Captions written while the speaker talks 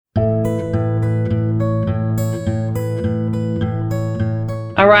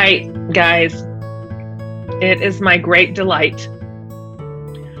All right, guys, it is my great delight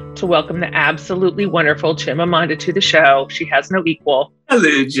to welcome the absolutely wonderful Chimamanda to the show. She has no equal.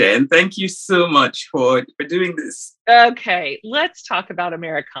 Hello, Jen. Thank you so much for doing this. Okay, let's talk about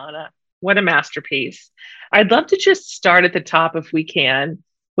Americana. What a masterpiece. I'd love to just start at the top, if we can,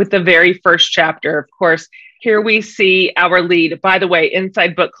 with the very first chapter. Of course, here we see our lead. By the way,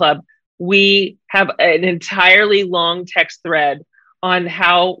 inside book club, we have an entirely long text thread on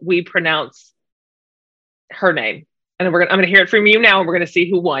how we pronounce her name. And I'm going to hear it from you now, and we're going to see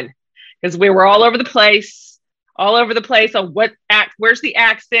who won. Because we were all over the place on what act, where's the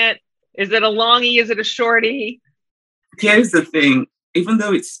accent? Is it a longie? Is it a shorty? Here's the thing. Even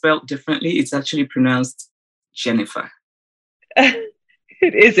though it's spelled differently, it's actually pronounced Jennifer. It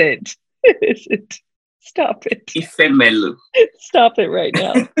isn't. It isn't. Stop it. Ifemelu. Stop it right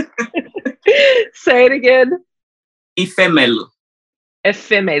now. Say it again. Ifemelu.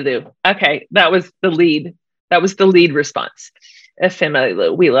 Efemelu. Okay, that was the lead. That was the lead response.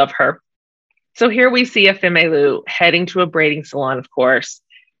 Efemelu. We love her. So here we see Efemelu heading to a braiding salon, of course,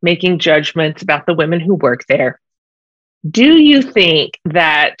 making judgments about the women who work there. Do you think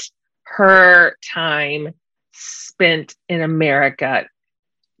that her time spent in America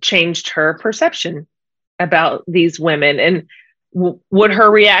changed her perception about these women? And would her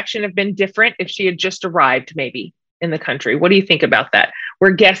reaction have been different if she had just arrived, maybe, in the country? What do you think about that?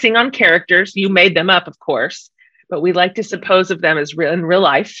 We're guessing on characters. You made them up, of course, but we like to suppose of them as real in real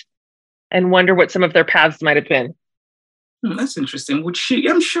life and wonder what some of their paths might have been. That's interesting. Would she?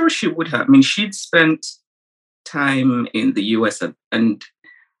 I'm sure she would have. I mean, she'd spent time in the US and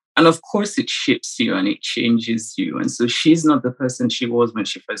of course it shapes you and it changes you. And so she's not the person she was when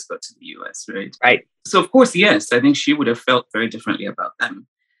she first got to the US, right? Right. So of course, yes, I think she would have felt very differently about them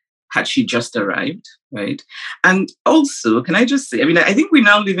had she just arrived, right? And also, can I just say, I mean, I think we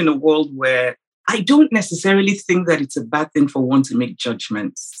now live in a world where I don't necessarily think that it's a bad thing for one to make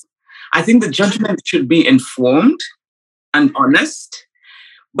judgments. I think the judgment should be informed and honest,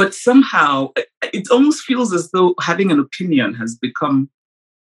 but somehow it almost feels as though having an opinion has become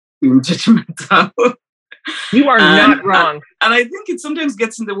judgmental. You are not wrong. And I think it sometimes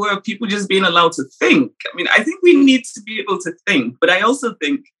gets in the way of people just being allowed to think. I mean, I think we need to be able to think, but I also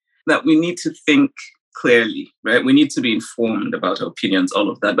think that we need to think clearly, right? We need to be informed about our opinions, all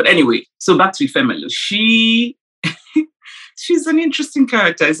of that. But anyway, so back to Ifemelu. She's an interesting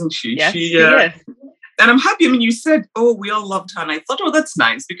character, isn't she? Yes, she is. And I'm happy. I mean, you said, oh, we all loved her. And I thought, oh, that's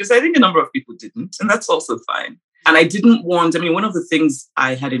nice, because I think a number of people didn't. And that's also fine. And I didn't want, I mean, one of the things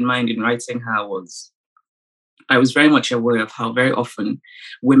I had in mind in writing her was, I was very much aware of how very often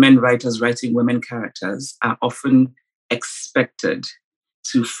women writers writing women characters are often expected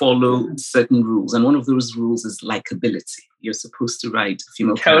to follow certain rules. And one of those rules is likability. You're supposed to write a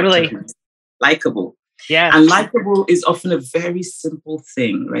female character who's likable. Yeah. And likable is often a very simple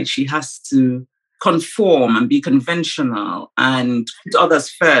thing, right? She has to conform and be conventional and put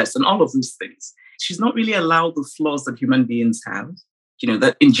others first and all of those things. She's not really allowed the flaws that human beings have, you know,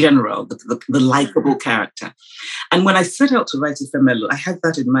 that in general, the likable character. And when I set out to write Ifemelu, I had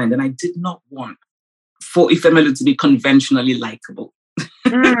that in mind, and I did not want for Ifemelu to be conventionally likable.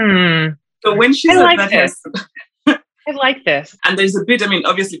 So when she said that, I like this. And there's a bit, I mean,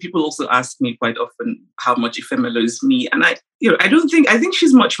 obviously people also ask me quite often how much Ifemelu is me. And I think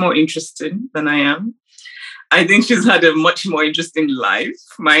she's much more interesting than I am. I think she's had a much more interesting life.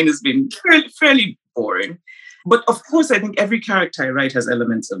 Mine has been fairly boring. But of course, I think every character I write has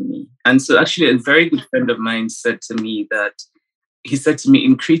elements of me. And so actually a very good friend of mine said to me,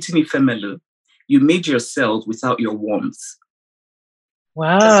 in creating Ifemelu, you made yourself without your warmth.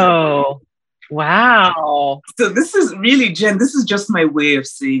 Wow. Wow. So this is really, Jen, this is just my way of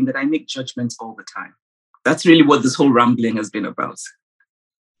saying that I make judgments all the time. That's really what this whole rambling has been about.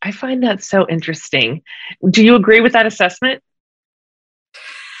 I find that so interesting. Do you agree with that assessment?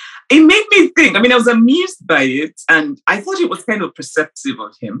 It made me think. I mean, I was amused by it, and I thought it was kind of perceptive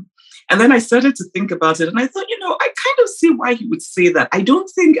of him. And then I started to think about it, and I thought, I kind of see why he would say that. I don't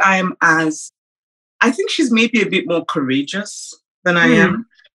think I think she's maybe a bit more courageous than I am.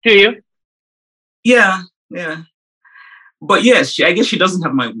 Do you? Yeah. But yes, I guess she doesn't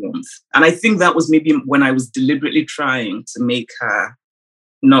have my warmth. And I think that was maybe when I was deliberately trying to make her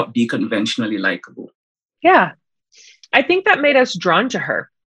not be conventionally likable. Yeah. I think that made us drawn to her.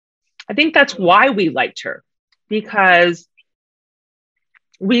 I think that's why we liked her, because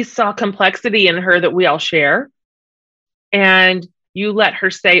we saw complexity in her that we all share. And you let her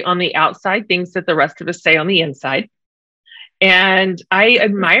say on the outside things that the rest of us say on the inside. And I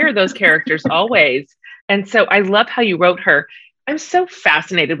admire those characters always. And so I love how you wrote her. I'm so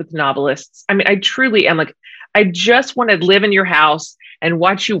fascinated with novelists. I mean, I truly am. Like, I just want to live in your house and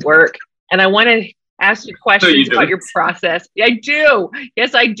watch you work. And I want to ask you questions about your process. I do.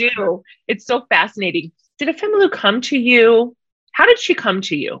 Yes, I do. It's so fascinating. Did Efemelu come to you? How did she come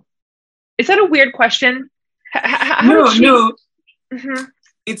to you? Is that a weird question? No. Mm-hmm.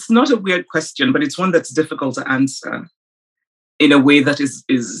 It's not a weird question, but it's one that's difficult to answer in a way that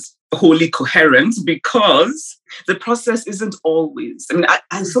is wholly coherent, because the process isn't always. I mean,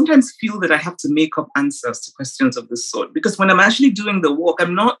 I sometimes feel that I have to make up answers to questions of this sort, because when I'm actually doing the work,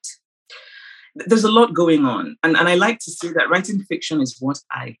 there's a lot going on. And I like to say that writing fiction is what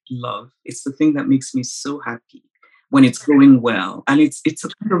I love. It's the thing that makes me so happy when it's going well. And it's a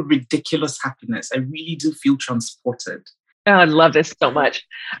kind of ridiculous happiness. I really do feel transported. Oh, I love this so much.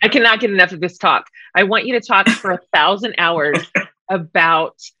 I cannot get enough of this talk. I want you to talk for 1,000 hours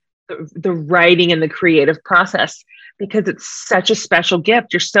about the writing and the creative process, because it's such a special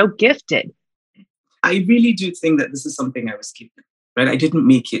gift. You're so gifted. I really do think that this is something I was given, right? I didn't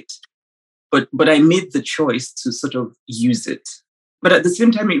make it, but I made the choice to sort of use it. But at the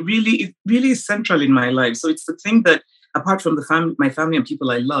same time, it really is central in my life. So it's the thing that, apart from my family and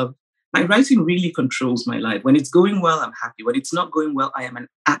people I love, my writing really controls my life. When it's going well, I'm happy. When it's not going well, I am an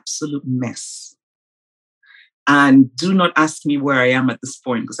absolute mess. And do not ask me where I am at this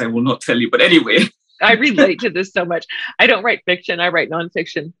point, because I will not tell you. But anyway. I relate to this so much. I don't write fiction, I write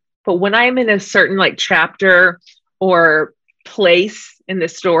nonfiction. But when I'm in a certain chapter or place in the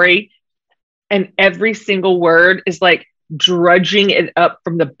story, and every single word is like drudging it up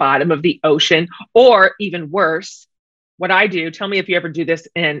from the bottom of the ocean, or even worse, what I do, tell me if you ever do this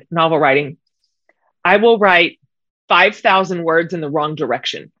in novel writing, I will write 5,000 words in the wrong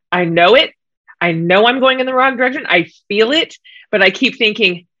direction. I know it. I know I'm going in the wrong direction. I feel it, but I keep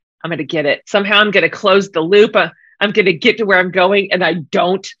thinking, I'm going to get it. Somehow I'm going to close the loop. I'm going to get to where I'm going, and I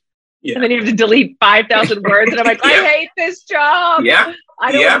don't. Yeah. And then you have to delete 5,000 words. And I'm like, I hate this job. Yeah.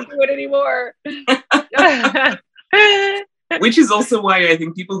 I don't want to do it anymore. Which is also why I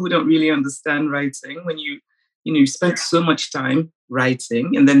think people who don't really understand writing, when you spend so much time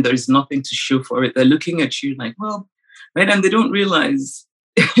writing and then there's nothing to show for it, they're looking at you like, well, right? And they don't realize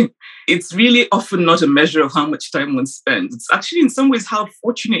it's really often not a measure of how much time one spends. It's actually in some ways how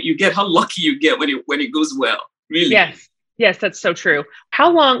fortunate you get, how lucky you get when it goes well, really. Yes, that's so true.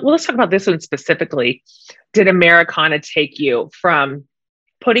 How long, well, let's talk about this one specifically. Did Americana take you from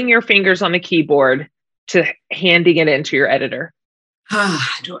putting your fingers on the keyboard to handing it into your editor?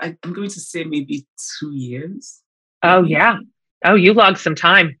 I'm going to say maybe 2 years. Oh, yeah. Oh, you logged some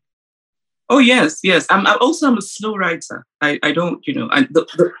time. Oh, yes. I'm a slow writer. I don't,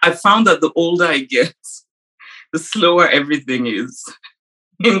 I found that the older I get, the slower everything is,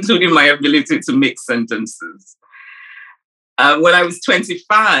 including my ability to make sentences. When I was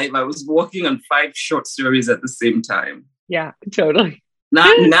 25, I was working on 5 short stories at the same time. Yeah, totally.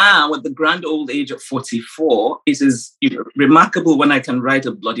 Now, at the grand old age of 44, it is remarkable when I can write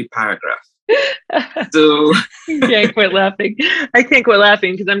a bloody paragraph. So you can't quit laughing. I can't quit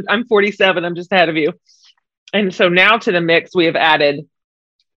laughing because I'm 47. I'm just ahead of you. And so now to the mix, we have added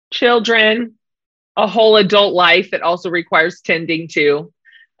children, a whole adult life that also requires tending to.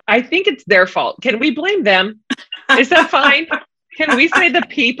 I think it's their fault. Can we blame them? Is that fine? Can we say the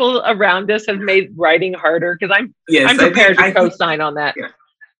people around us have made writing harder? Because I'm prepared to co-sign on that. Yeah.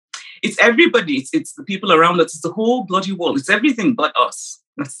 It's everybody. It's the people around us. It's the whole bloody world. It's everything but us.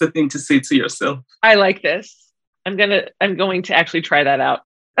 That's the thing to say to yourself. I like this. I'm going to actually try that out.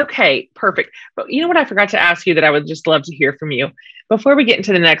 Okay, perfect. But you know what I forgot to ask you that I would just love to hear from you? Before we get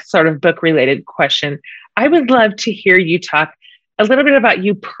into the next sort of book-related question, I would love to hear you talk a little bit about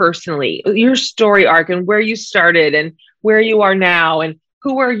you personally, your story arc and where you started and where you are now and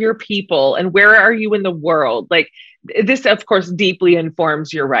who are your people and where are you in the world? Like this, of course, deeply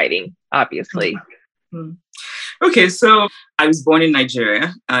informs your writing, obviously. Mm-hmm. Okay, so I was born in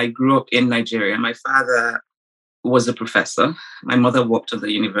Nigeria. I grew up in Nigeria. My father was a professor. My mother worked at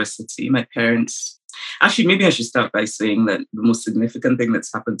the university. My parents, actually, maybe I should start by saying that the most significant thing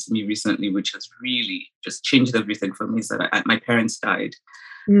that's happened to me recently, which has really just changed everything for me, is that my parents died.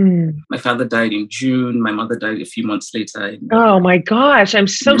 My father died in June. My mother died a few months later. Oh my gosh, I'm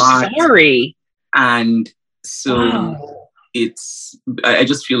so sorry. And so I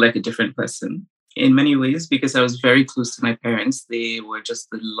just feel like a different person in many ways because I was very close to my parents. They were just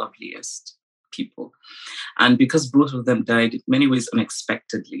the loveliest people. And because both of them died in many ways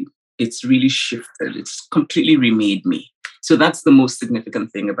unexpectedly, it's really shifted. It's completely remade me. So that's the most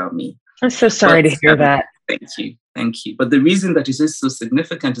significant thing about me. I'm so sorry to hear that. Thank you. Thank you. But the reason that it is so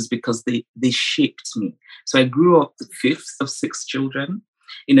significant is because they shaped me. So I grew up the fifth of six children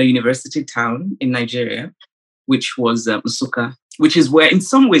in a university town in Nigeria, which was Nsukka, which is where, in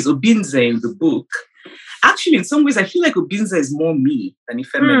some ways, Obinze in the book, actually, in some ways, I feel like Obinze is more me than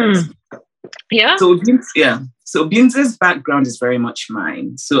Ifeme is. Yeah. So Obinze's background is very much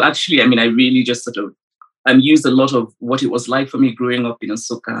mine. So actually, I mean, I really just sort of used a lot of what it was like for me growing up in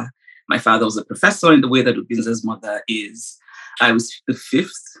Nsukka. My father was a professor in the way that Obinze's mother is. I was the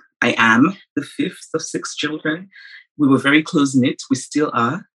fifth. I am the fifth of six children. We were very close-knit. We still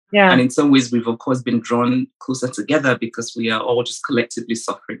are. Yeah. And in some ways, we've, of course, been drawn closer together because we are all just collectively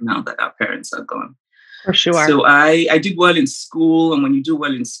suffering now that our parents are gone. For sure. So I did well in school. And when you do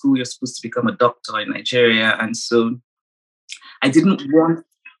well in school, you're supposed to become a doctor in Nigeria. And so I did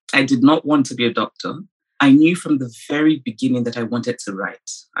not want to be a doctor. I knew from the very beginning that I wanted to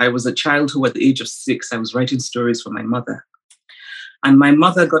write. I was a child who, at the age of 6, I was writing stories for my mother. And my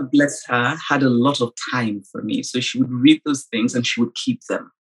mother, God bless her, had a lot of time for me. So she would read those things and she would keep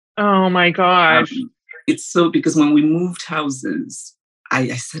them. Oh my gosh. It's so, because when we moved houses, I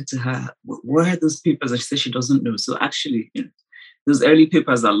said to her, where are those papers? And she said she doesn't know. So actually, those early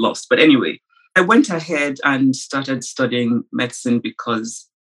papers are lost. But anyway, I went ahead and started studying medicine because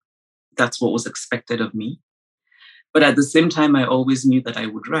that's what was expected of me. But at the same time, I always knew that I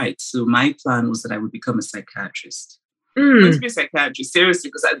would write. So my plan was that I would become a psychiatrist. I'm going to be a psychiatrist, seriously,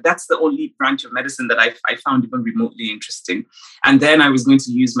 because that's the only branch of medicine that I found even remotely interesting. And then I was going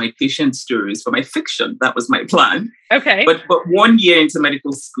to use my patient stories for my fiction. That was my plan. Okay. But 1 year into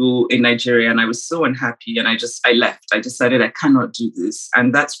medical school in Nigeria, and I was so unhappy, and I left. I decided I cannot do this.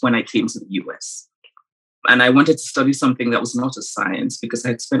 And that's when I came to the US. And I wanted to study something that was not a science because I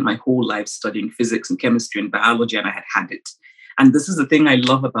had spent my whole life studying physics and chemistry and biology, and I had it. And this is the thing I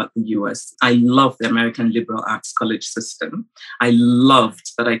love about the US. I love the American liberal arts college system. I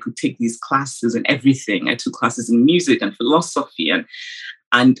loved that I could take these classes and everything. I took classes in music and philosophy,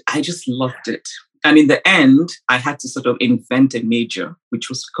 and I just loved it. And in the end, I had to sort of invent a major, which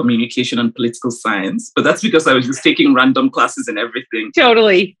was communication and political science. But that's because I was just taking random classes and everything.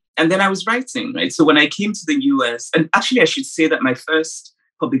 Totally. And then I was writing, right? So when I came to the US, and actually I should say that my first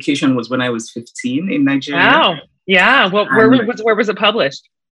publication was when I was 15 in Nigeria. Wow. Yeah. Well, where was it published?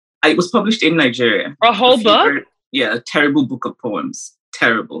 It was published in Nigeria. A whole book? Yeah, a terrible book of poems.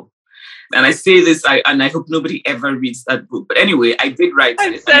 Terrible. And I say this, and I hope nobody ever reads that book. But anyway, I did write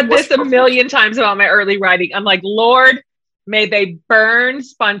I've said this a million times about my early writing. I'm like, Lord, may they burn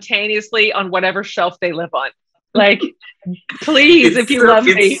spontaneously on whatever shelf they live on. Like, please, if you love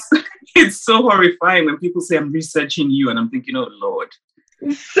me. It's so horrifying when people say, I'm researching you, and I'm thinking, oh, Lord.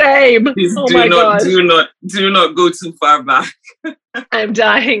 Same. Please oh my God. Do not go too far back. I'm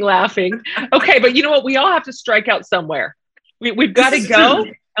dying laughing. Okay, but you know what? We all have to strike out somewhere. We've got to go,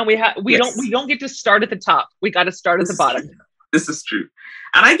 true. And we don't get to start at the top. We got to start at the bottom. This is true.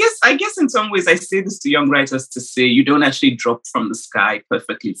 And I guess in some ways I say this to young writers to say you don't actually drop from the sky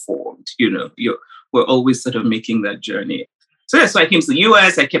perfectly formed. We're always sort of making that journey. So I came to the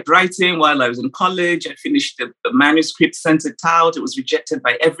US, I kept writing while I was in college. I finished the manuscript, sent it out. It was rejected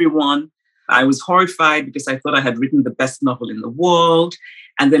by everyone. I was horrified because I thought I had written the best novel in the world.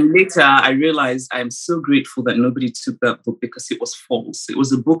 And then later I realized I am so grateful that nobody took that book because it was false. It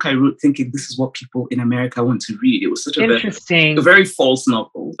was a book I wrote thinking this is what people in America want to read. It was sort of a very false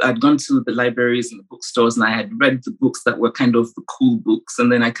novel. I'd gone to the libraries and the bookstores and I had read the books that were kind of the cool books.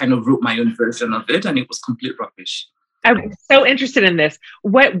 And then I kind of wrote my own version of it and it was complete rubbish. I'm so interested in this.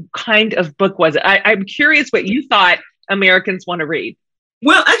 What kind of book was it? I'm curious what you thought Americans want to read.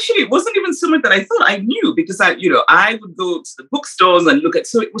 Well, actually, it wasn't even so much that I thought I knew because I would go to the bookstores and look at,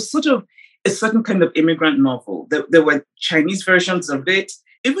 so it was sort of a certain kind of immigrant novel. There were Chinese versions of it,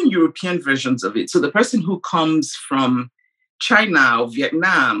 even European versions of it. So the person who comes from China or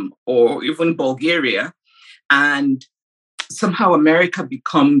Vietnam or even Bulgaria, and somehow America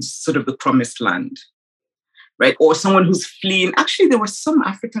becomes sort of the promised land. Right? Or someone who's fleeing. Actually, there were some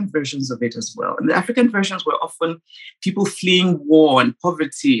African versions of it as well. And the African versions were often people fleeing war and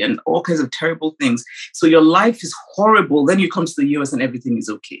poverty and all kinds of terrible things. So your life is horrible. Then you come to the US and everything is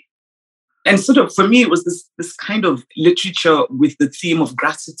okay. And sort of, for me, it was this kind of literature with the theme of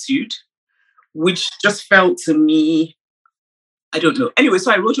gratitude, which just felt to me, I don't know. Anyway,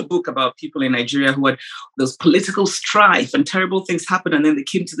 so I wrote a book about people in Nigeria who had those political strife and terrible things happen. And then they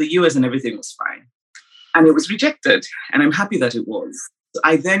came to the US and everything was fine. And it was rejected. And I'm happy that it was. So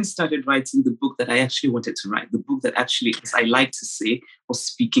I then started writing the book that I actually wanted to write, the book that actually, as I like to say, was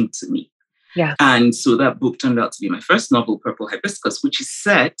speaking to me. Yeah. And so that book turned out to be my first novel, Purple Hibiscus, which is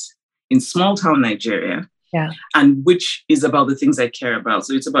set in small town Nigeria. Yeah. And which is about the things I care about.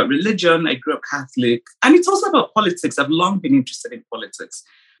 So it's about religion. I grew up Catholic. And it's also about politics. I've long been interested in politics,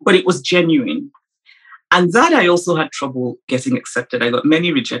 but it was genuine. And that I also had trouble getting accepted. I got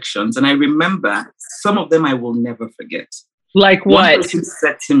many rejections. And I remember some of them I will never forget. Like what? One person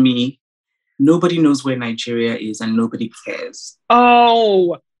said to me, nobody knows where Nigeria is and nobody cares.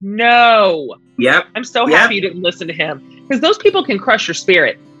 Oh, no. Yep. I'm so happy you didn't listen to him, because those people can crush your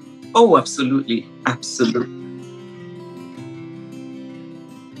spirit. Oh, absolutely. Absolutely.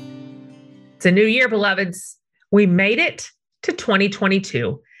 It's a new year, beloveds. We made it to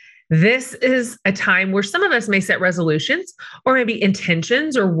 2022. This is a time where some of us may set resolutions or maybe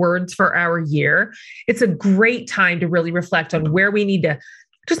intentions or words for our year. It's a great time to really reflect on where we need to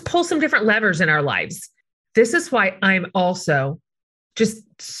just pull some different levers in our lives. This is why I'm also just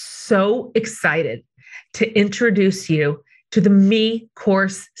so excited to introduce you to the Me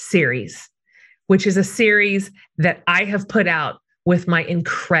Course series, which is a series that I have put out with my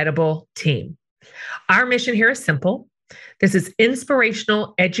incredible team. Our mission here is simple. This is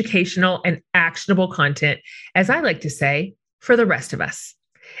inspirational, educational, and actionable content, as I like to say, for the rest of us.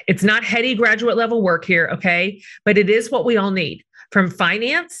 It's not heady graduate level work here, okay? But it is what we all need, from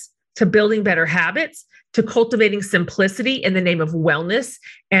finance to building better habits to cultivating simplicity in the name of wellness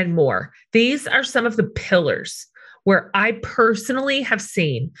and more. These are some of the pillars where I personally have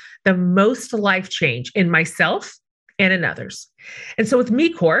seen the most life change in myself and in others. And so with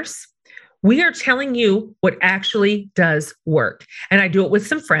Me Course, we are telling you what actually does work. And I do it with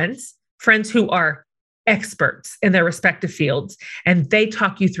some friends who are experts in their respective fields, and they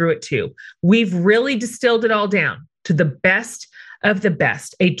talk you through it too. We've really distilled it all down to the best of the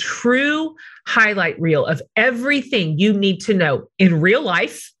best, a true highlight reel of everything you need to know in real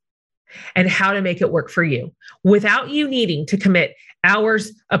life and how to make it work for you without you needing to commit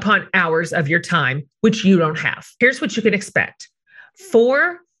hours upon hours of your time, which you don't have. Here's what you can expect.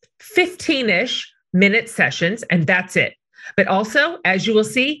 4 15-ish minute sessions, and that's it. But also, as you will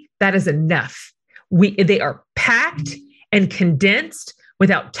see, that is enough. They are packed and condensed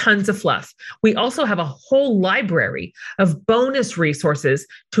without tons of fluff. We also have a whole library of bonus resources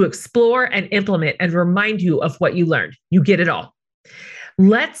to explore and implement and remind you of what you learned. You get it all.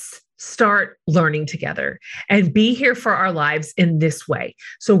 Let's start learning together and be here for our lives in this way.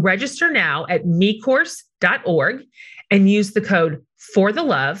 So register now at mecourse.org and use the code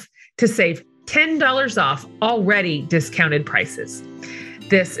FORTHELOVE to save $10 off already discounted prices.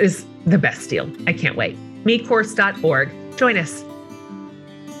 This is the best deal. I can't wait. mecourse.org. Join us.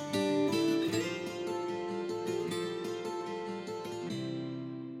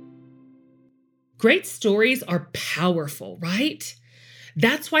 Great stories are powerful, right?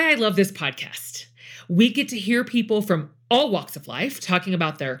 That's why I love this podcast. We get to hear people from all walks of life talking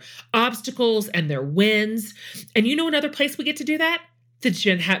about their obstacles and their wins. And you know another place we get to do that? The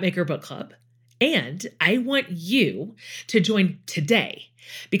Jen Hatmaker Book Club. And I want you to join today,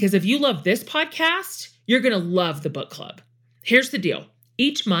 because if you love this podcast, you're going to love the book club. Here's the deal.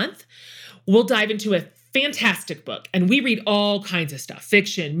 Each month, we'll dive into a fantastic book, and we read all kinds of stuff: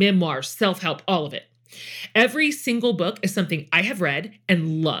 fiction, memoirs, self-help, all of it. Every single book is something I have read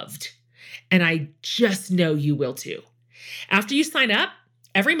and loved, and I just know you will too. After you sign up,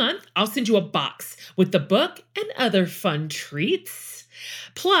 every month, I'll send you a box with the book and other fun treats.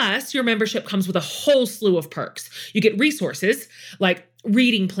 Plus, your membership comes with a whole slew of perks. You get resources like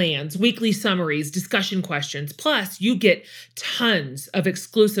reading plans, weekly summaries, discussion questions. Plus, you get tons of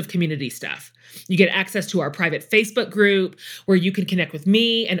exclusive community stuff. You get access to our private Facebook group where you can connect with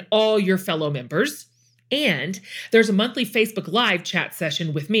me and all your fellow members. And there's a monthly Facebook Live chat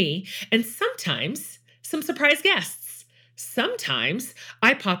session with me and sometimes some surprise guests. Sometimes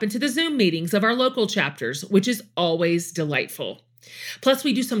I pop into the Zoom meetings of our local chapters, which is always delightful. Plus,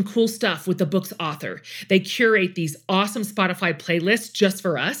 we do some cool stuff with the book's author. They curate these awesome Spotify playlists just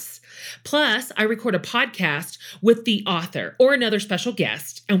for us. Plus, I record a podcast with the author or another special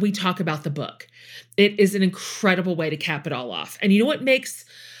guest, and we talk about the book. It is an incredible way to cap it all off. And you know what makes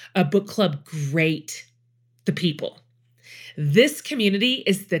a book club great? The people. This community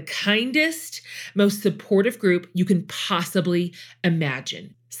is the kindest, most supportive group you can possibly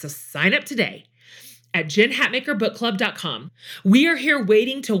imagine. So sign up today at jenhatmakerbookclub.com. We are here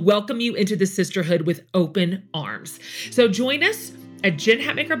waiting to welcome you into the sisterhood with open arms. So join us at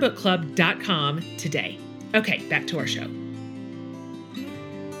jenhatmakerbookclub.com today. Okay, back to our show.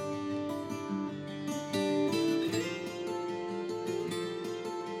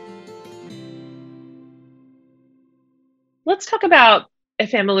 Let's talk about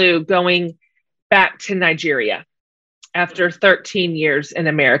Efemelu going back to Nigeria after 13 years in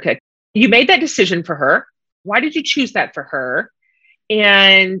America. You made that decision for her. Why did you choose that for her?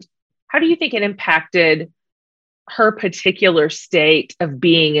 And how do you think it impacted her particular state of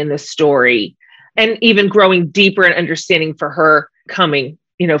being in the story and even growing deeper in understanding for her coming,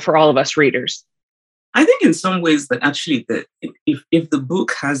 for all of us readers? I think in some ways that actually if the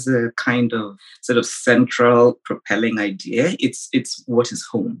book has a kind of sort of central propelling idea, it's what is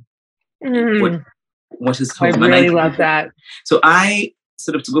home. What is home? I really love that. So I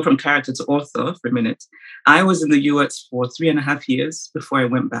sort of, to go from character to author for a minute, I was in the US for 3.5 years before I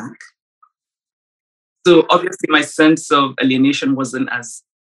went back. So obviously my sense of alienation wasn't as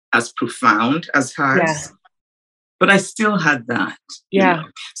profound as hers. Yeah. But I still had that. Yeah.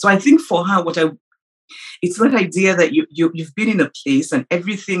 So I think for her, it's that idea that you've been in a place and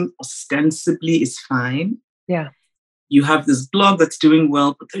everything ostensibly is fine. Yeah. You have this blog that's doing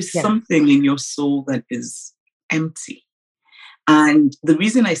well, but there's something in your soul that is empty. And the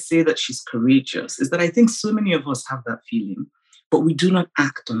reason I say that she's courageous is that I think so many of us have that feeling, but we do not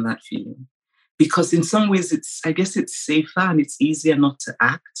act on that feeling. Because in some ways, I guess it's safer and it's easier not to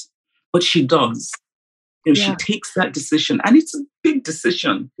act, but she does. She takes that decision, and it's a big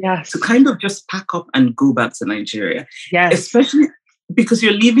decision to kind of just pack up and go back to Nigeria. Yes. Especially because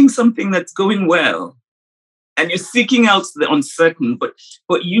you're leaving something that's going well and you're seeking out the uncertain, but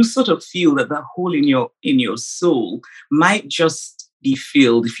you sort of feel that hole in your soul might just be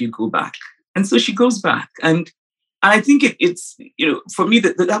filled if you go back. And so she goes back. And I think it's for me,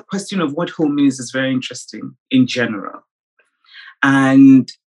 that question of what home is very interesting in general.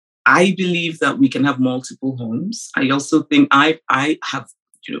 And I believe that we can have multiple homes. I also think I have,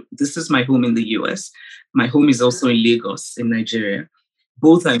 this is my home in the US. My home is also in Lagos, in Nigeria.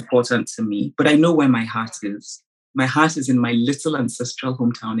 Both are important to me, but I know where my heart is. My heart is in my little ancestral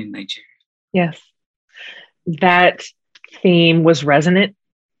hometown in Nigeria. Yes. That theme was resonant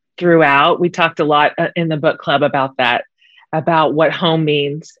throughout. We talked a lot in the book club about that, about what home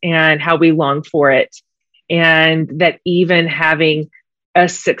means and how we long for it. And that even having a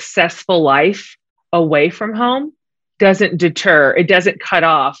successful life away from home doesn't deter, it doesn't cut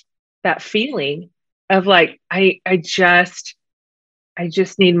off that feeling of like, I just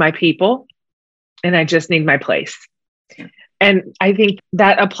need my people and I just need my place. Yeah. And I think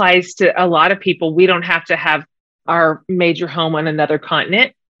that applies to a lot of people. We don't have to have our major home on another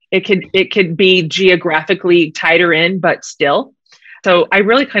continent. It could be geographically tighter in, but still. So I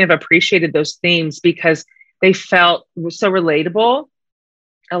really kind of appreciated those themes because they felt so relatable.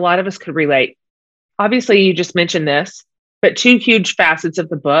 A lot of us could relate. Obviously, you just mentioned this, but two huge facets of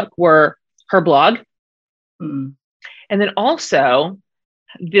the book were her blog. And then also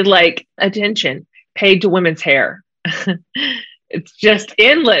the attention paid to women's hair. It's just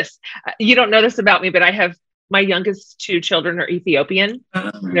endless. You don't know this about me, but I have my youngest 2 children are Ethiopian.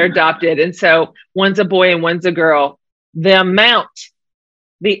 They're adopted. And so one's a boy and one's a girl. The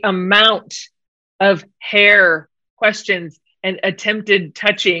amount of hair questions and attempted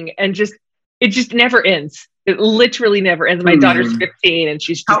touching and it just never ends. It literally never ends. My daughter's 15 and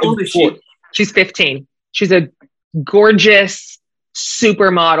she's how old is she? She's 15. She's a gorgeous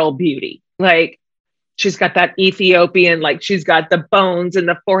supermodel beauty. She's got that Ethiopian, she's got the bones and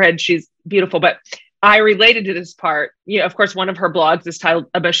the forehead. She's beautiful. But I related to this part. Of course, one of her blogs is titled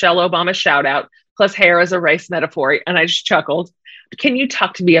A Michelle Obama Shout Out, plus hair as a race metaphor. And I just chuckled. Can you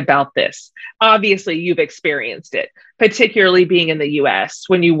talk to me about this? Obviously, you've experienced it, particularly being in the US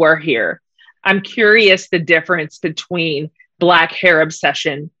when you were here. I'm curious the difference between Black hair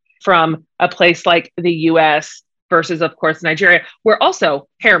obsession from a place like the US versus, of course, Nigeria, where also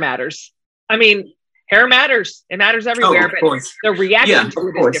hair matters. I mean, hair matters. It matters everywhere, but the reaction to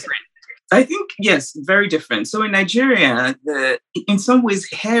it is different. I think, yes, very different. So in Nigeria, in some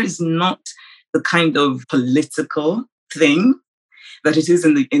ways, hair is not the kind of political thing that it is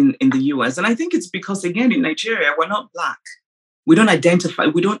in the US. And I think it's because, again, in Nigeria, we're not Black. We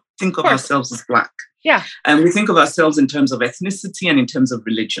don't think of ourselves as Black. Yeah. And we think of ourselves in terms of ethnicity and in terms of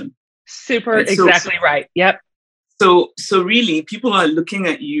religion. Exactly right. Yep. So really, people are looking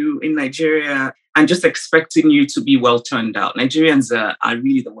at you in Nigeria and just expecting you to be well turned out. Nigerians are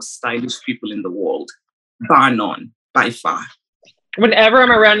really the most stylish people in the world, bar none, by far. Whenever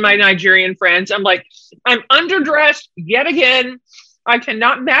I'm around my Nigerian friends, I'm like, I'm underdressed yet again. I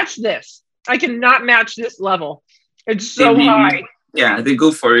cannot match this. I cannot match this level. It's so high. Yeah, they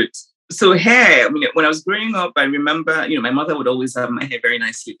go for it. So hair, when I was growing up, I remember, my mother would always have my hair very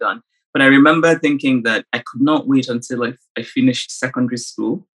nicely done. But I remember thinking that I could not wait until I finished secondary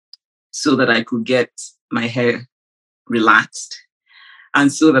school so that I could get my hair relaxed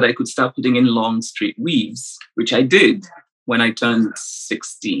and so that I could start putting in long straight weaves, which I did. when I turned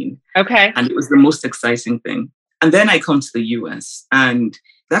 16. Okay. And it was the most exciting thing. And then I come to the US. And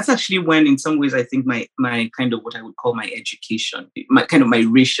that's actually when, in some ways, I think my kind of what I would call my education, my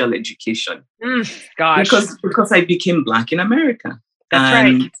racial education. Gosh. Because I became Black in America. That's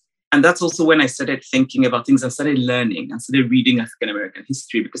right. And that's also when I started thinking about things and started learning and started reading African American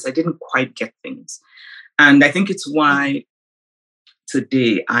history because I didn't quite get things. And I think it's why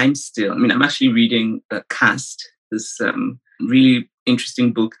today I'm actually reading Caste, this really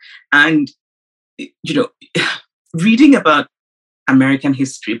interesting book. And, reading about American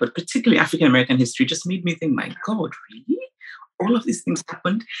history, but particularly African American history, just made me think, my God, really? All of these things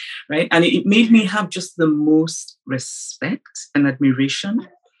happened, right? And it made me have just the most respect and admiration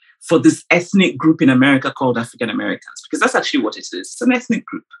for this ethnic group in America called African Americans, because that's actually what it is. It's an ethnic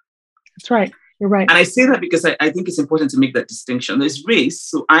group. That's right. You're right. And I say that because I think it's important to make that distinction. There's race,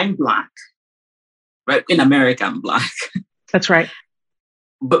 so I'm Black, right? In America, I'm Black. That's right.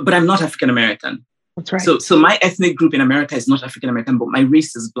 But I'm not African American. That's right. So my ethnic group in America is not African American, but my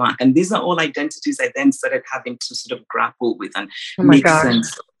race is Black. And these are all identities I then started having to sort of grapple with and make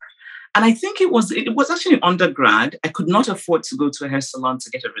sense. And I think it was actually undergrad. I could not afford to go to a hair salon to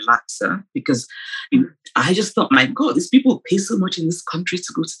get a relaxer because I just thought, my God, these people pay so much in this country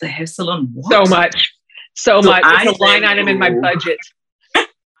to go to the hair salon. What? So much. It's a line item in my budget.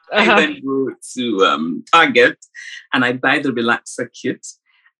 I then go to Target and I buy the relaxer kit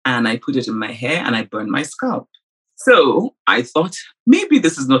and I put it in my hair and I burn my scalp. So I thought, maybe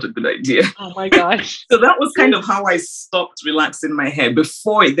this is not a good idea. Oh my gosh. So that was kind of how I stopped relaxing my hair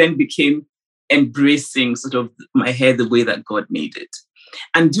before it then became embracing sort of my hair the way that God made it.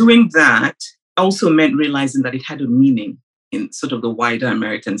 And doing that also meant realizing that it had a meaning in sort of the wider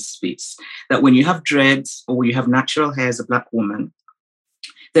American space. That when you have dreads or you have natural hair as a Black woman,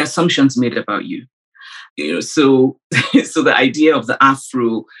 there are assumptions made about you. So the idea of the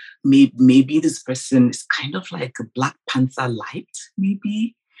Afro, maybe this person is kind of like a Black Panther light,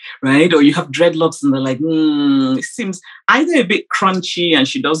 maybe, right? Or you have dreadlocks and they're like, it seems either a bit crunchy and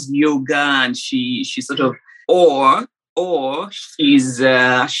she does yoga and she sort of, or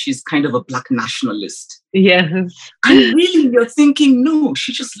she's kind of a Black nationalist. Yes. And really, you're thinking, no,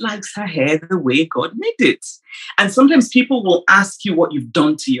 she just likes her hair the way God made it. And sometimes people will ask you what you've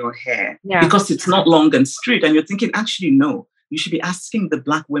done to your hair because it's not long and straight. And you're thinking, actually, no, you should be asking the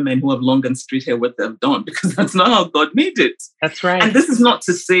Black women who have long and straight hair what they've done because that's not how God made it. That's right. And this is not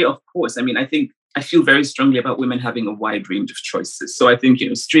to say, of course, I feel very strongly about women having a wide range of choices. So I think,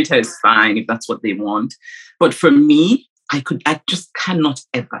 straight hair is fine if that's what they want. But for me, I just cannot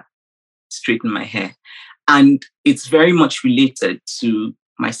ever straighten my hair. And it's very much related to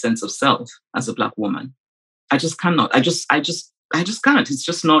my sense of self as a Black woman. I just cannot. I just can't. It's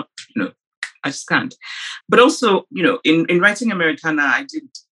just not, I just can't. But also, in writing Americana, I did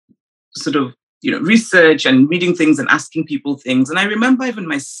sort of, research and reading things and asking people things. And I remember even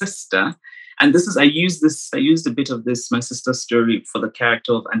my sister, and I used a bit of this, my sister's story for the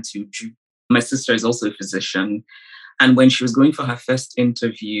character of Auntie Uju. My sister is also a physician. And when she was going for her first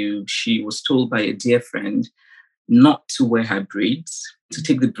interview, she was told by a dear friend not to wear her braids, to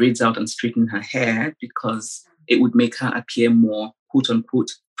take the braids out and straighten her hair because it would make her appear more, quote unquote,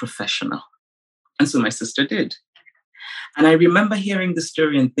 professional. And so my sister did. And I remember hearing the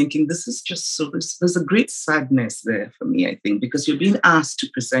story and thinking, this is just so, there's a great sadness there for me, I think, because you're being asked to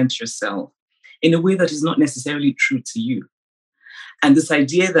present yourself in a way that is not necessarily true to you. And this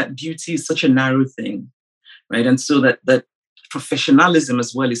idea that beauty is such a narrow thing, right? And so that professionalism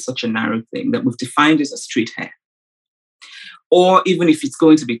as well is such a narrow thing that we've defined it as straight hair. Or even if it's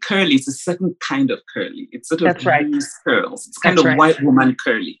going to be curly, it's a certain kind of curly. It's sort of loose curls. It's kind of white woman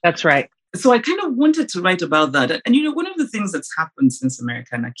curly. That's right. So I kind of wanted to write about that. And, one of the things that's happened since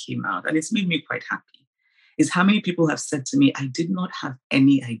Americana came out, and it's made me quite happy, is how many people have said to me, I did not have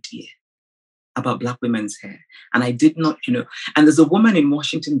any idea about Black women's hair. And I did not, and there's a woman in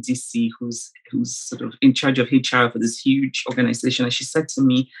Washington, D.C. who's sort of in charge of HR for this huge organization. And she said to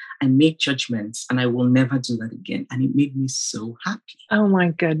me, I made judgments and I will never do that again. And it made me so happy. Oh my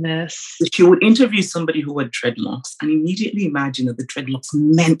goodness. So she would interview somebody who had dreadlocks and immediately imagine that the dreadlocks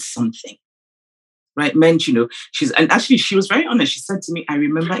meant something. Right? Meant, and actually she was very honest. She said to me, I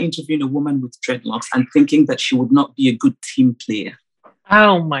remember interviewing a woman with dreadlocks and thinking that she would not be a good team player.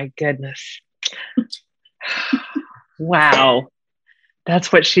 Oh my goodness. Wow.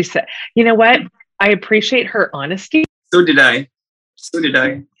 That's what she said. You know what? I appreciate her honesty. So did I.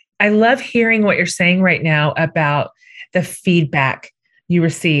 I love hearing what you're saying right now about the feedback you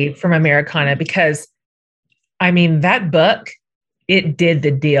received from Americana, because that book, it did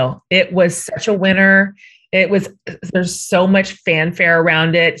the deal. It was such a winner. There's so much fanfare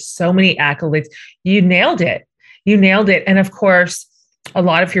around it, so many accolades. You nailed it. You nailed it. And of course, a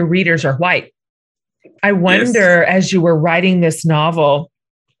lot of your readers are white. I wonder, as you were writing this novel,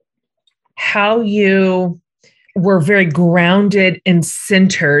 how you were very grounded and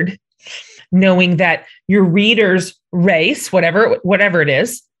centered, knowing that your readers' race, whatever it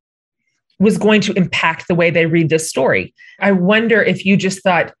is, was going to impact the way they read this story. I wonder if you just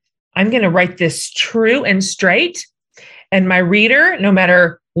thought, I'm going to write this true and straight, and my reader, no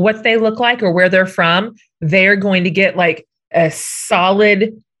matter what they look like or where they're from, they're going to get like a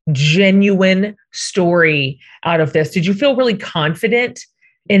solid, genuine story out of this. Did you feel really confident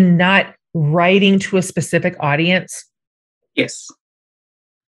in not writing to a specific audience? Yes,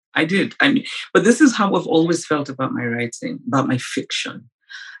 I did. But this is how I've always felt about my writing, about my fiction.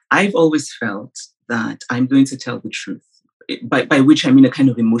 I've always felt that I'm going to tell the truth, by which I mean a kind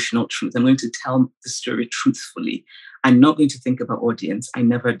of emotional truth. I'm going to tell the story truthfully. I'm not going to think about audience. I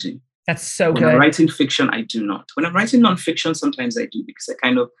never do. That's so good. When I'm writing fiction, I do not. When I'm writing nonfiction, sometimes I do, because I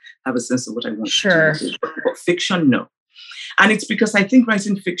kind of have a sense of what I want to do. But fiction, no. And it's because I think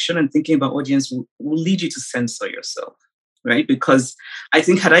writing fiction and thinking about audience will lead you to censor yourself, right? Because I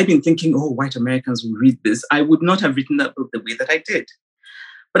think had I been thinking, oh, white Americans will read this, I would not have written that book the way that I did.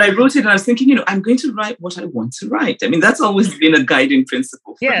 But I wrote it and I was thinking, I'm going to write what I want to write. I mean, that's always been a guiding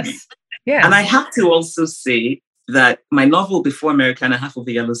principle for me. Yes. And I have to also say that my novel Before Americana, Half of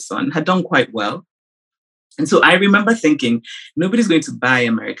a Yellow Sun, had done quite well. And so I remember thinking, nobody's going to buy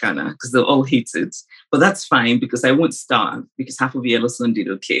Americana because they'll all hate it. But that's fine because I won't starve, because Half of a Yellow Sun did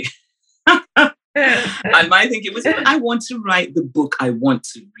okay. And my thinking was, I want to write the book I want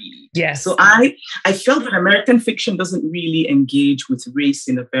to read. Yes. So I felt that American fiction doesn't really engage with race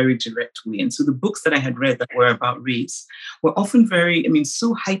in a very direct way. And so the books that I had read that were about race were often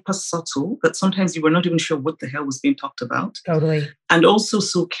so hyper subtle that sometimes you were not even sure what the hell was being talked about. Totally. And also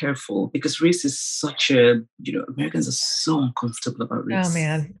so careful, because race is such Americans are so uncomfortable about race. Oh,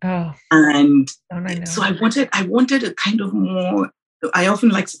 man. Oh. And Don't I know? so I wanted a kind of more. I often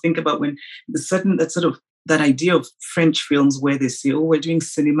like to think about when that idea of French films where they say, oh, we're doing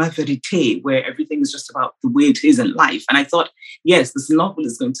cinéma vérité, where everything is just about the way it is in life. And I thought, yes, this novel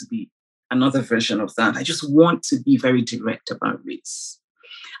is going to be another version of that. I just want to be very direct about race.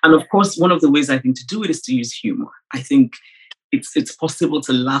 And of course, one of the ways I think to do it is to use humor. I think it's possible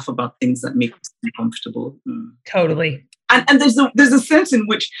to laugh about things that make us uncomfortable. Totally. And there's a sense in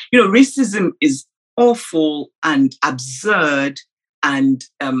which, racism is awful and absurd and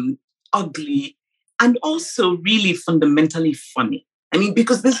ugly, and also really fundamentally funny. I mean,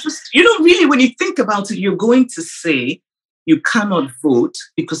 because there's just, really, when you think about it, you're going to say you cannot vote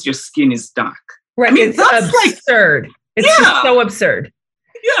because your skin is dark. Right. I mean, it's that's absurd. It's just so absurd.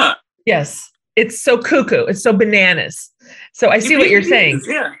 Yeah. Yes. It's so cuckoo. It's so bananas. So I see what you're saying.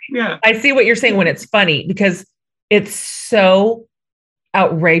 Yeah. I see what you're saying when it's funny, because it's so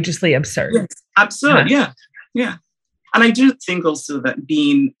outrageously absurd. Yes, absurd. Yeah. And I do think also that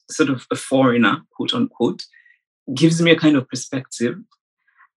being sort of a foreigner, quote unquote, gives me a kind of perspective.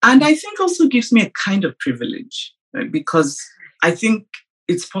 And I think also gives me a kind of privilege, right? Because I think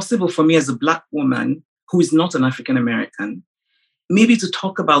it's possible for me as a Black woman who is not an African American, maybe to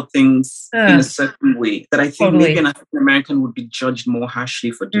talk about things in a certain way that I think maybe an African American would be judged more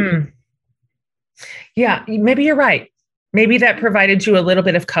harshly for doing. Yeah, maybe you're right. Maybe that provided you a little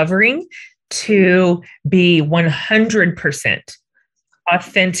bit of covering to be 100%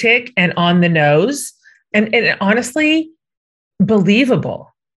 authentic and on the nose and honestly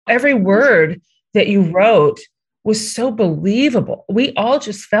believable. Every word that you wrote was so believable. We all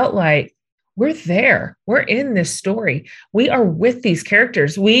just felt like we're there. We're in this story. We are with these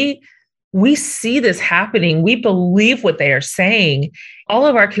characters. We see this happening. We believe what they are saying. All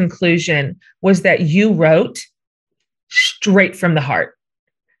of our conclusion was that you wrote straight from the heart.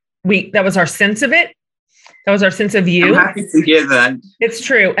 That was our sense of it. That was our sense of you. I'm happy to hear that. It's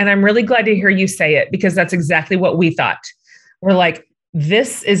true. And I'm really glad to hear you say it, because that's exactly what we thought. We're like,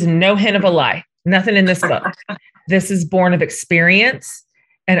 this is no hint of a lie. Nothing in this book. This is born of experience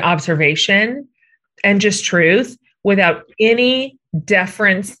and observation and just truth, without any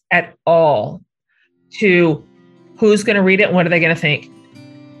deference at all to who's going to read it and what are they going to think.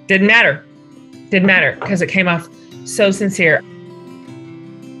 Didn't matter because it came off so sincere.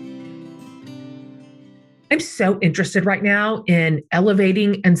 I'm so interested right now in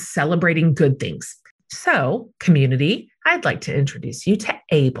elevating and celebrating good things. So, community, I'd like to introduce you to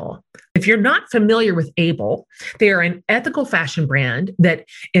Able. If you're not familiar with Able, they are an ethical fashion brand that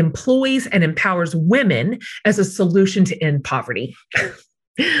employs and empowers women as a solution to end poverty.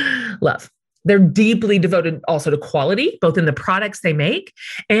 Love. They're deeply devoted also to quality, both in the products they make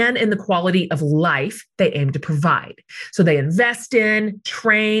and in the quality of life they aim to provide. So they invest in,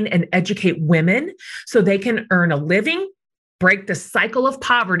 train, and educate women so they can earn a living, break the cycle of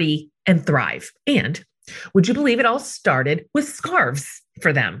poverty, and thrive. And would you believe it all started with scarves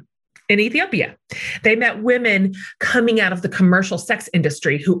for them? In Ethiopia, they met women coming out of the commercial sex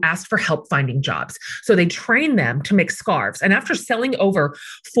industry who asked for help finding jobs. So they trained them to make scarves. And after selling over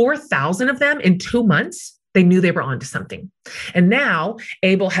 4,000 of them in 2 months, they knew they were onto something. And now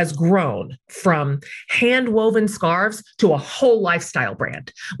Able has grown from hand-woven scarves to a whole lifestyle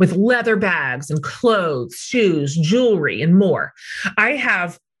brand with leather bags and clothes, shoes, jewelry, and more. I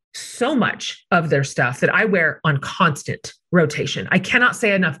have so much of their stuff that I wear on constant rotation. I cannot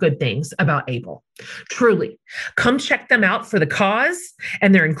say enough good things about Able. Truly, come check them out for the cause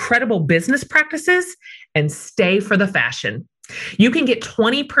and their incredible business practices, and stay for the fashion. You can get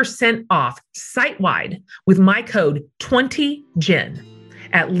 20% off site-wide with my code 20GEN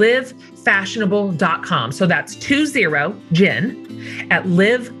at livefashionable.com. So that's 20GEN at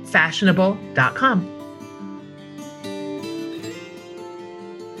livefashionable.com.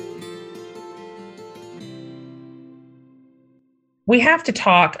 We have to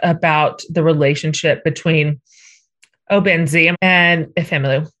talk about the relationship between Obenzi and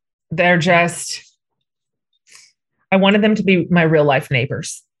Ifemelu. They're just, I wanted them to be my real life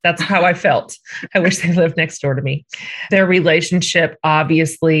neighbors. That's how I felt. I wish they lived next door to me. Their relationship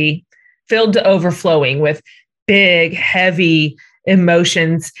obviously filled to overflowing with big, heavy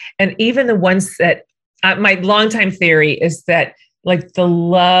emotions. And even the ones that, my longtime theory is that like the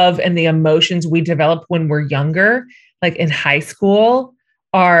love and the emotions we develop when we're younger, like in high school,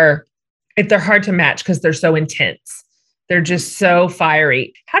 they're hard to match because they're so intense. They're just so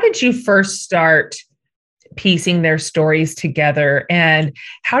fiery. How did you first start piecing their stories together? And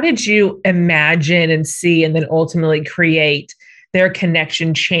how did you imagine and see and then ultimately create their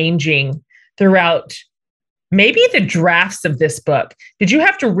connection changing throughout maybe the drafts of this book? Did you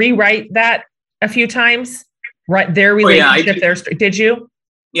have to rewrite that a few times? Right, their relationship, did you?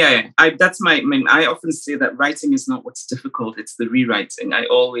 Yeah, I often say that writing is not what's difficult, it's the rewriting.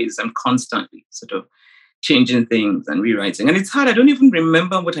 I'm constantly sort of changing things and rewriting. And it's hard. I don't even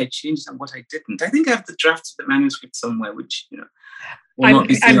remember what I changed and what I didn't. I think I have the draft of the manuscript somewhere, which, I'm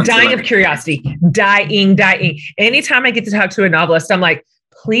dying of curiosity. Dying. Anytime I get to talk to a novelist, I'm like,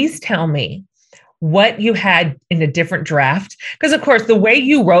 please tell me what you had in a different draft. Because of course, the way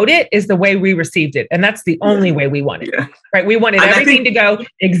you wrote it is the way we received it. And that's the only way we want it, right? We wanted everything to go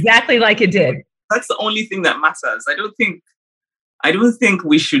exactly like it did. That's the only thing that matters. I don't think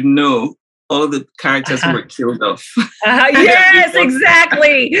we should know all the characters who were killed off. Yes,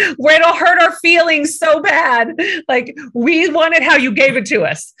 exactly. Where it'll hurt our feelings so bad. Like we wanted how you gave it to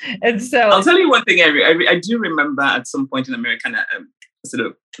us. And so I'll tell you one thing, I do remember at some point in American sort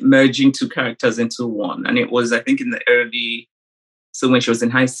of merging two characters into one. And it was, I think, so when she was in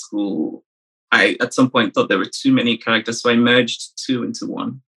high school, I at some point thought there were too many characters. So I merged two into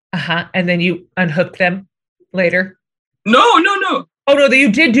one. And then you unhooked them later? No. Oh, no,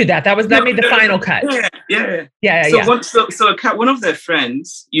 you did do that. That made the final cut. Yeah. So one of their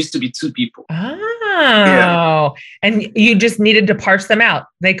friends used to be two people. Oh, yeah. And you just needed to parse them out.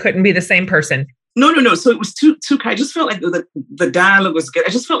 They couldn't be the same person. No. So it was two. I just felt like the dialogue was I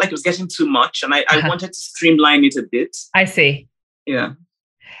just felt like it was getting too much, and I wanted to streamline it a bit. I see. Yeah.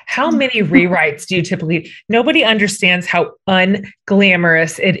 How many rewrites do you typically? Nobody understands how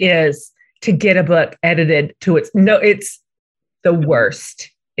unglamorous it is to get a book edited to its. No, it's the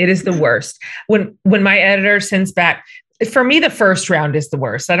worst. It is the worst. When my editor sends back, for me, the first round is the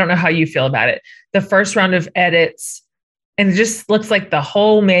worst. I don't know how you feel about it. The first round of edits. And it just looks like the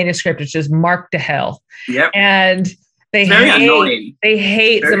whole manuscript is just marked to hell. Yep. And they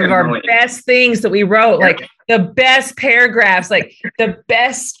hate some of our best things that we wrote, like the best paragraphs, like the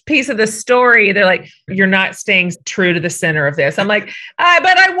best piece of the story. They're like, you're not staying true to the center of this. I'm like,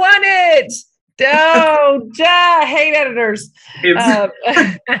 but I want it. Hate editors.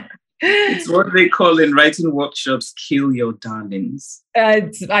 It's what they call in writing workshops, kill your darlings.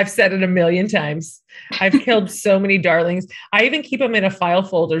 I've said it a million times. I've killed so many darlings. I even keep them in a file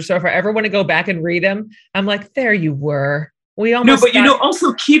folder. So if I ever want to go back and read them, I'm like, there you were. We almost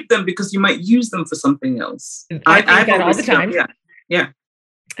also keep them because you might use them for something else. I think that all the time. Yeah.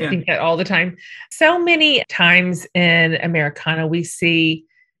 I think that all the time. So many times in Americana, we see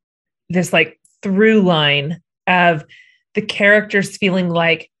this like through line of the characters feeling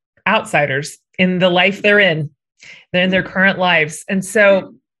like outsiders in the life they're in their current lives. And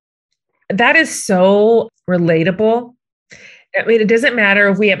so that is so relatable. I mean, it doesn't matter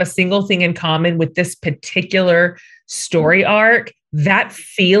if we have a single thing in common with this particular story arc. That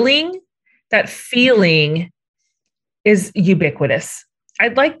feeling is ubiquitous.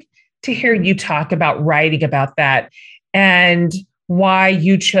 I'd like to hear you talk about writing about that and why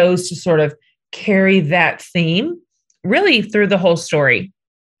you chose to sort of carry that theme really through the whole story.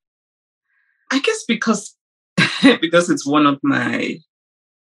 I guess because it's one of my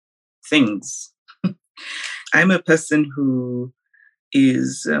things. I'm a person who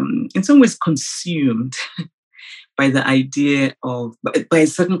is in some ways consumed by the idea of, by a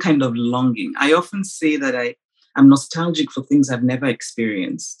certain kind of longing. I often say that I'm nostalgic for things I've never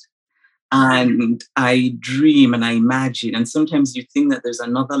experienced. And I dream and I imagine. And sometimes you think that there's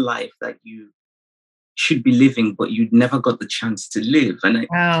another life that you should be living, but you never got the chance to live. And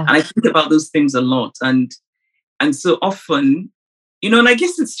I think about those things a lot. And so often, and I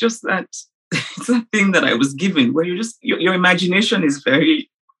guess it's just that it's that thing that I was given where your imagination is very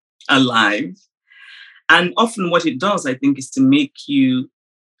alive. And often what it does, I think, is to make you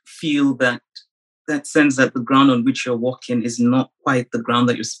feel that sense that the ground on which you're walking is not quite the ground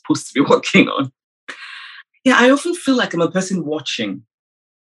that you're supposed to be walking on. Yeah, I often feel like I'm a person watching.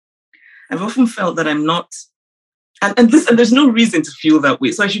 I've often felt that I'm not, and there's no reason to feel that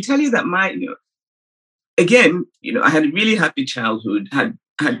way. So I should tell you that I had a really happy childhood, had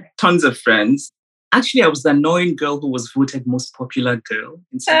tons of friends. Actually, I was the annoying girl who was voted most popular girl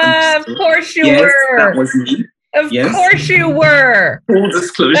in secondary school. Of course you were. That was me. Of course you were. Full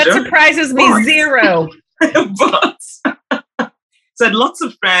disclosure. That surprises me zero. But so I had lots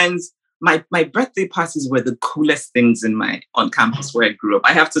of friends. My birthday parties were the coolest things on campus where I grew up.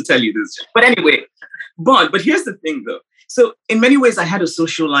 I have to tell you this. But anyway, but here's the thing though. So in many ways I had a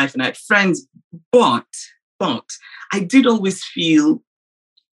social life and I had friends, but I did always feel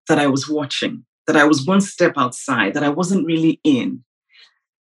that I was watching, that I was one step outside, that I wasn't really in.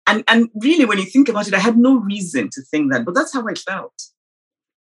 And really, when you think about it, I had no reason to think that, but that's how I felt.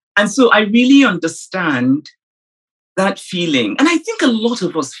 And so I really understand that feeling. And I think a lot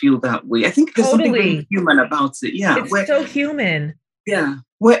of us feel that way. I think there's something very human about it. Yeah. It's so human. Yeah.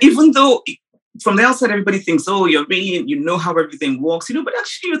 Where even though from the outside, everybody thinks, oh, you're really, you know how everything works, but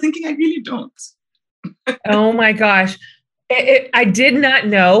actually you're thinking, I really don't. Oh my gosh. I did not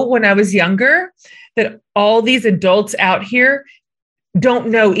know when I was younger that all these adults out here don't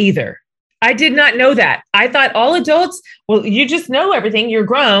know either. I did not know that. I thought all adults, well, you just know everything. You're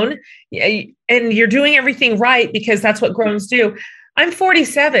grown and you're doing everything right because that's what growns do. I'm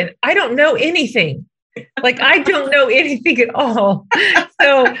 47. I don't know anything. I don't know anything at all.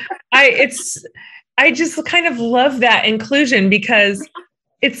 So I just kind of love that inclusion because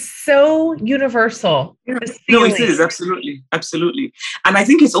it's so universal. Yeah. No, it is. Absolutely. Absolutely. And I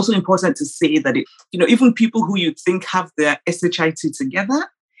think it's also important to say that, even people who you think have their SHIT together,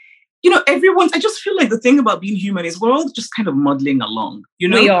 I just feel like the thing about being human is we're all just kind of muddling along,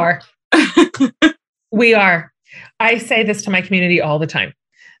 We are. We are. I say this to my community all the time.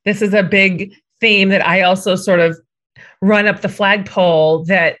 This is a big theme that I also sort of run up the flagpole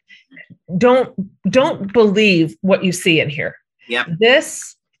that don't believe what you see in here. Yep.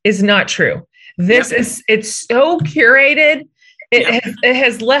 This is not true. It's so curated. It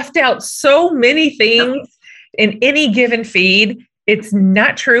has left out so many things in any given feed. It's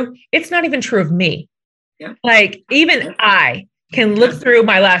not true. It's not even true of me. Yep. Even I can look through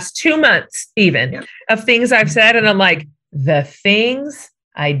my last 2 months of things I've said. And I'm like, the things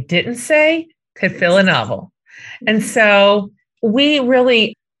I didn't say could fill a novel. And so we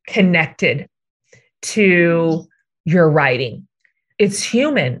really connected to your writing. It's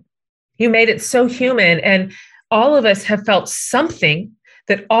human. You made it so human. And all of us have felt something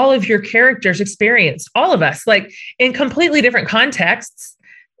that all of your characters experienced, all of us, in completely different contexts,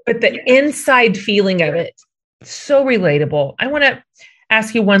 but the inside feeling of it, so relatable. I want to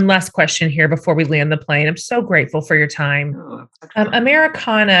ask you one last question here before we land the plane. I'm so grateful for your time.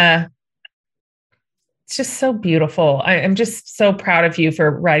 Americana, it's just so beautiful. I'm just so proud of you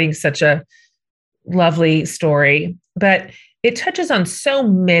for writing such a lovely story, but it touches on so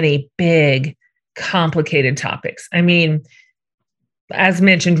many big, complicated topics. I mean, as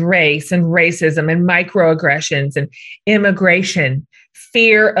mentioned, race and racism and microaggressions and immigration,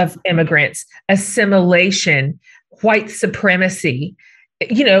 fear of immigrants, assimilation, white supremacy.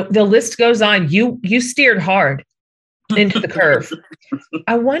 The list goes on. You steered hard into the curve.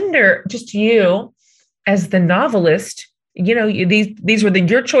 I wonder, just you as the novelist, these were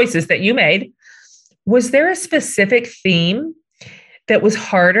your choices that you made. Was there a specific theme that was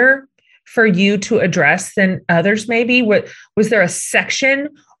harder for you to address than others maybe? Was there a section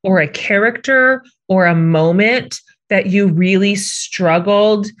or a character or a moment that you really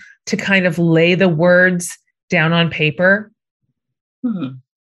struggled to kind of lay the words down on paper? No,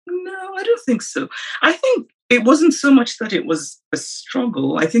 I don't think so. I think it wasn't so much that it was a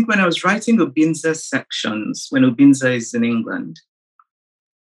struggle. I think when I was writing Obinza sections, when Obinza is in England,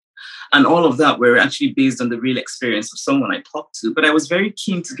 and all of that were actually based on the real experience of someone I talked to, but I was very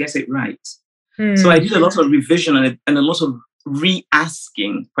keen to get it right. So I did a lot of revision and a lot of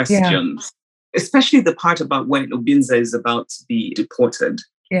re-asking questions, especially the part about when Obinza is about to be deported.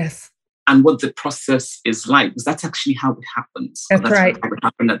 Yes. And what the process is like, because that's actually how it happens. That's right. How it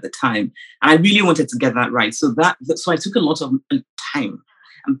happened at the time. And I really wanted to get that right. So I took a lot of time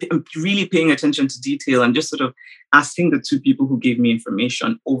and really paying attention to detail and just sort of asking the two people who gave me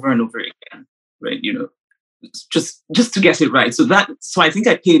information over and over again, right? You know, just to get it right. So I think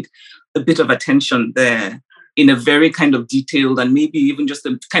I paid a bit of attention there in a very kind of detailed and maybe even just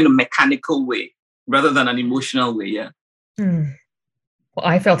a kind of mechanical way rather than an emotional way. Yeah. Well,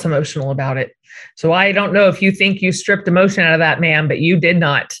 I felt emotional about it. So I don't know if you think you stripped emotion out of that man, but you did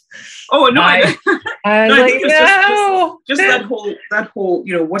not. Oh, no. I think it's just that whole,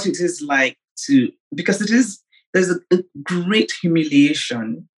 you know, what it is like to, because there's a great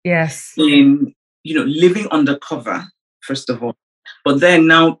humiliation. Yes. In, you know, living undercover, first of all, but then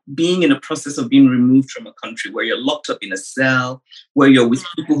now being in a process of being removed from a country where you're locked up in a cell, where you're with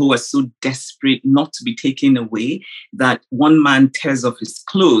people who are so desperate not to be taken away that one man tears off his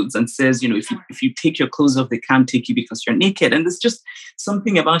clothes and says, you know, if you take your clothes off, they can't take you because you're naked. And there's just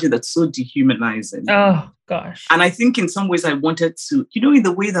something about it that's so dehumanizing. Oh, gosh. And I think in some ways I wanted to, you know, in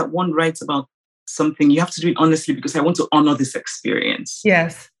the way that one writes about something, you have to do it honestly because I want to honor this experience.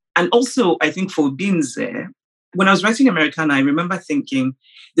 Yes. And also, I think for Obinze, when I was writing Americana, I remember thinking,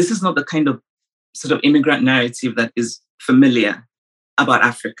 this is not the kind of sort of immigrant narrative that is familiar about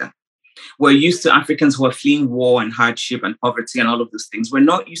Africa. We're used to Africans who are fleeing war and hardship and poverty and all of those things. We're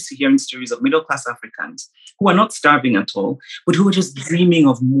not used to hearing stories of middle-class Africans who are not starving at all, but who are just dreaming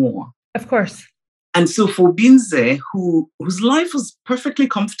of more. Of course. And so for Obinze, whose life was perfectly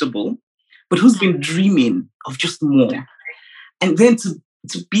comfortable, but who's been dreaming of just more, and then to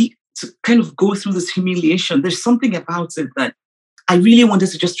kind of go through this humiliation, there's something about it that I really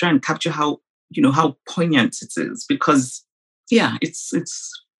wanted to just try and capture how poignant it is, because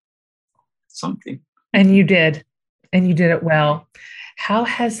it's something. And you did it well. How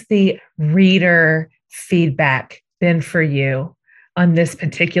has the reader feedback been for you on this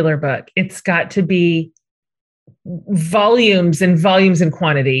particular book? It's got to be volumes and volumes in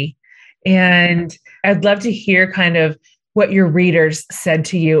quantity. And I'd love to hear kind of what your readers said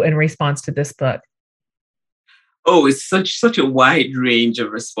to you in response to this book. Oh, it's such a wide range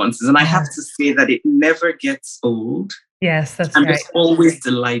of responses. And I have to say that it never gets old. Yes, that's I'm right. just always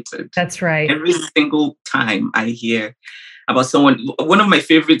delighted. That's right. Every single time I hear about someone, one of my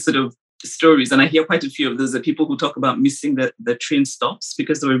favorite sort of stories, and I hear quite a few of those, are people who talk about missing the train stops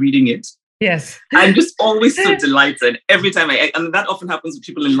because they were reading it. Yes. I'm just always so delighted every time and that often happens with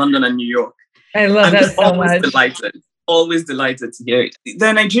people in London and New York. I love that so much. Always delighted to hear it. There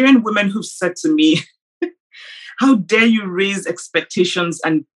are Nigerian women who've said to me, how dare you raise expectations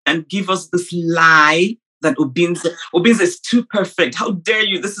and give us this lie that Obinze is too perfect. How dare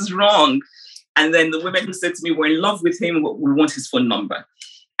you? This is wrong. And then the women who said to me, we're in love with him, we want his phone number.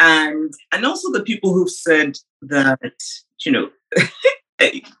 And also the people who've said that, you know,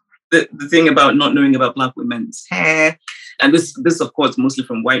 the thing about not knowing about Black women's hair, and this of course mostly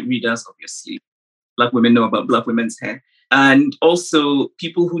from white readers, obviously. Black women know about Black women's hair. And also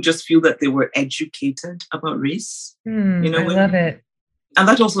people who just feel that they were educated about race. I love it. And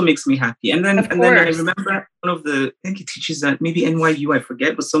that also makes me happy. And then I remember one of I think he teaches at maybe NYU, I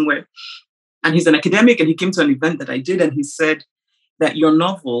forget, but somewhere. And he's an academic, and he came to an event that I did, and he said that your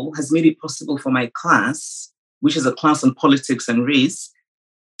novel has made it possible for my class, which is a class on politics and race,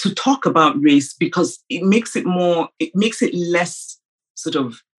 to talk about race because it makes it less sort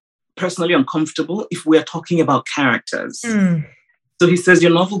of personally uncomfortable if we're talking about characters. So he says,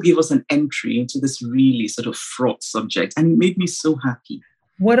 your novel gave us an entry into this really sort of fraught subject, and it made me so happy.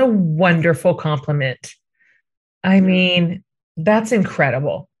 What a wonderful compliment. I mean, that's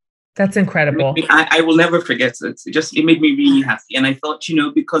incredible. That's incredible. I will never forget it. It made me really happy. And I thought, you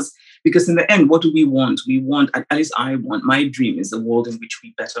know, because in the end, what do we want? We want, at least I want, my dream is a world in which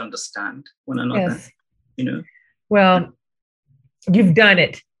we better understand one another. Yes. You know? Well, you've done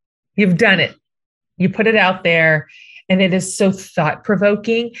it. You've done it. You put it out there, and it is so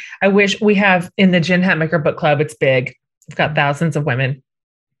thought-provoking. I wish we have in the Jen Hatmaker Book Club, it's big. We've got thousands of women.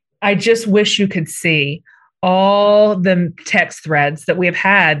 I just wish you could see all the text threads that we have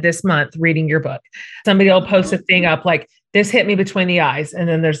had this month reading your book. Somebody will post a thing up like, this hit me between the eyes. And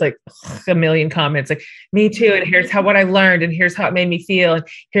then there's like a million comments like, me too. And here's what I learned. And here's how it made me feel. And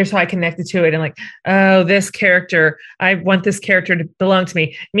here's how I connected to it. And like, oh, this character, I want this character to belong to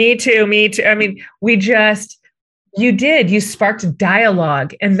me. Me too. Me too. I mean, you sparked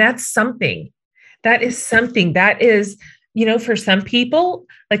dialogue. And that's something. That is something that is, for some people,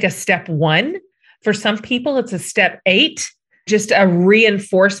 like a step 1. For some people, it's a step 8. Just a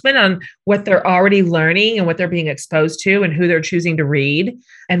reinforcement on what they're already learning and what they're being exposed to and who they're choosing to read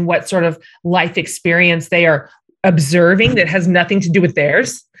and what sort of life experience they are observing that has nothing to do with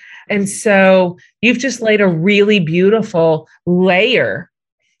theirs. And so you've just laid a really beautiful layer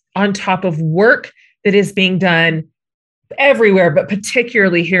on top of work that is being done everywhere, but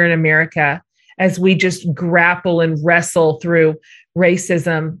particularly here in America, as we just grapple and wrestle through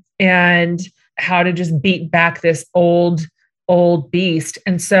racism and how to just beat back this old beast.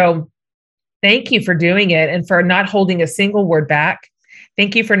 And so thank you for doing it and for not holding a single word back.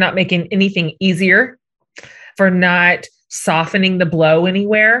 Thank you for not making anything easier, for not softening the blow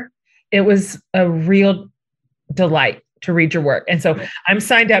anywhere. It was a real delight to read your work. And so I'm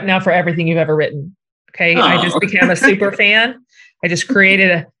signed up now for everything you've ever written. Okay. Oh. I just became a super fan. I just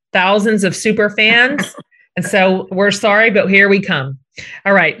created thousands of super fans. And so we're sorry, but here we come.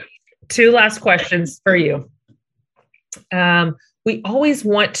 All right. 2 last questions for you. We always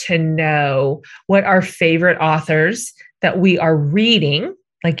want to know what our favorite authors that we are reading,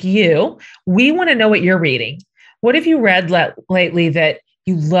 like you, we want to know what you're reading. What have you read lately that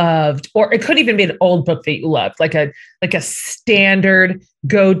you loved? Or it could even be an old book that you loved, like a standard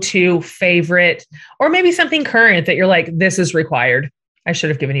go-to favorite, or maybe something current that you're like, this is required. I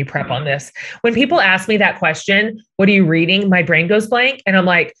should have given you prep on this. When people ask me that question, what are you reading? My brain goes blank. And I'm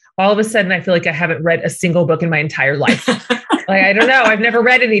like, all of a sudden, I feel like I haven't read a single book in my entire life. Like, I don't know. I've never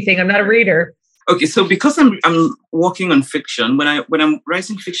read anything. I'm not a reader. Okay. So because I'm working on fiction, when I'm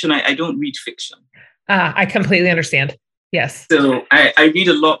writing fiction, I don't read fiction. I completely understand. Yes. So I read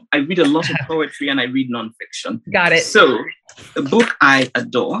a lot. I read a lot of poetry and I read nonfiction. Got it. So the book I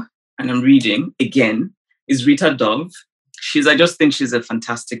adore and I'm reading again is Rita Dove. I just think she's a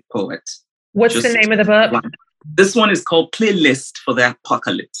fantastic poet. What's the name of the book? This one is called Playlist for the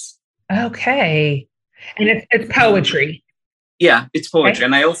Apocalypse. Okay. And it's poetry. Yeah, it's poetry. Okay.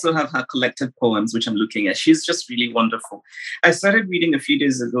 And I also have her collected poems, which I'm looking at. She's just really wonderful. I started reading a few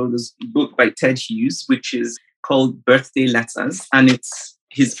days ago this book by Ted Hughes, which is called Birthday Letters. And it's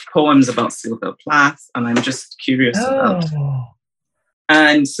his poems about Sylvia Plath. And I'm just curious about.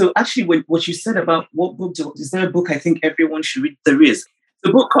 And so actually, what you said about what book, is there a book I think everyone should read? There is.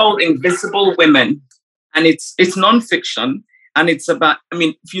 The book called Invisible Women. And it's nonfiction. And it's about,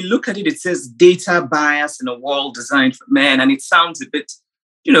 if you look at it, it says data bias in a world designed for men. And it sounds a bit,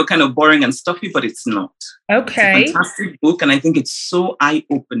 kind of boring and stuffy, but it's not. Okay. It's a fantastic book. And I think it's so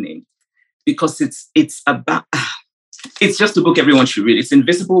eye-opening because it's just a book everyone should read. It's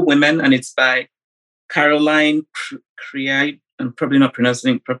Invisible Women and it's by Caroline Criai. I'm probably not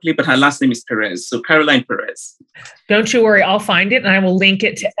pronouncing it properly, but her last name is Perez. So Caroline Perez. Don't you worry. I'll find it and I will link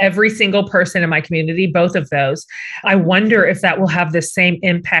it to every single person in my community, both of those. I wonder if that will have the same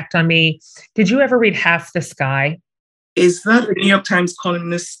impact on me. Did you ever read Half the Sky? Is that the New York Times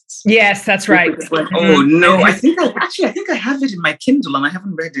columnist? Yes, that's right. Oh, no. I think I have it in my Kindle and I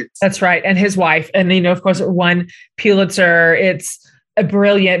haven't read it. That's right. And his wife. And, of course, it won Pulitzer. It's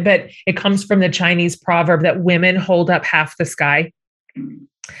brilliant, but it comes from the Chinese proverb that women hold up half the sky. And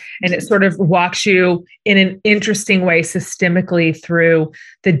it sort of walks you in an interesting way systemically through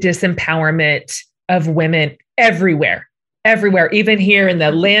the disempowerment of women everywhere, even here in the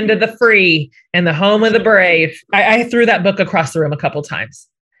land of the free and the home of the brave. I threw that book across the room a couple times.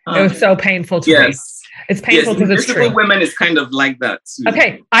 It was so painful to me. It's painful because it's true. Women is kind of like that too.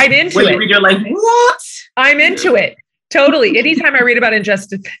 Okay, I'm into it. When you read, you're like, what? I'm into it. Totally. Anytime I read about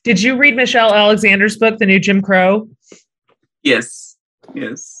injustice. Did you read Michelle Alexander's book, The New Jim Crow? Yes.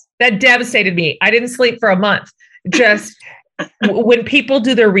 That devastated me. I didn't sleep for a month. Just when people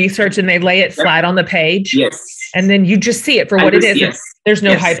do their research and they lay it flat on the page. Yes. And then you just see it for what it is. Yes. There's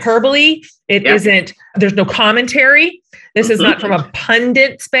no hyperbole. It isn't, there's no commentary. This is not from a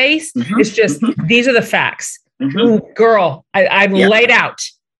pundit space. It's just, these are the facts. Ooh, girl, I'm laid out.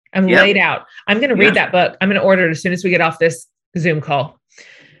 Laid out. I'm going to read that book. I'm going to order it as soon as we get off this Zoom call.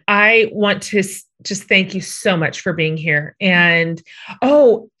 I want to just thank you so much for being here. And,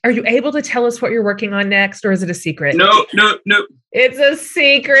 are you able to tell us what you're working on next, or is it a secret? No. It's a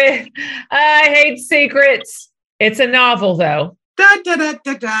secret. I hate secrets. It's a novel, though. Da, da, da,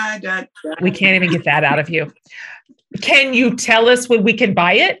 da, da, da, da. We can't even get that out of you. Can you tell us when we can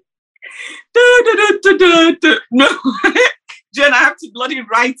buy it? Da, da, da, da, da, da. No, Jen, I have to bloody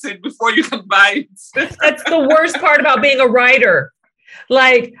write it before you can buy it. That's the worst part about being a writer.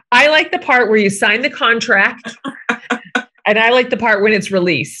 Like, I like the part where you sign the contract, and I like the part when it's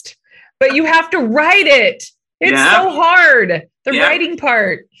released. But you have to write it. It's so hard. The writing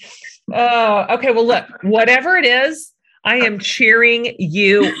part. Okay, well, look, whatever it is, I am cheering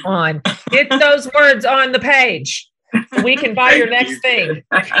you on. Get those words on the page so we can buy your next thing.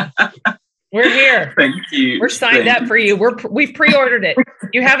 We're here. Thank you. We're signed up for you. We've pre-ordered it.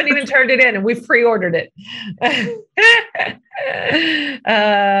 You haven't even turned it in, and we've pre-ordered it.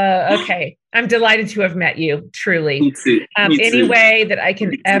 Okay. I'm delighted to have met you, truly. Me too. Any way that I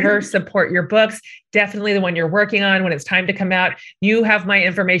can ever support your books, definitely the one you're working on when it's time to come out. You have my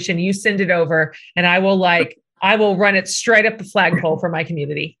information. You send it over, and I will run it straight up the flagpole for my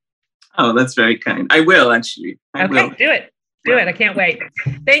community. Oh, that's very kind. I will, actually. I will. Do it. Do it. I can't wait.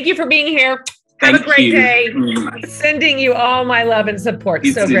 Thank you for being here. Have a great day. Sending you all my love and support.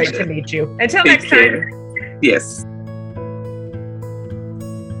 So great to meet you. Until next time. Yes.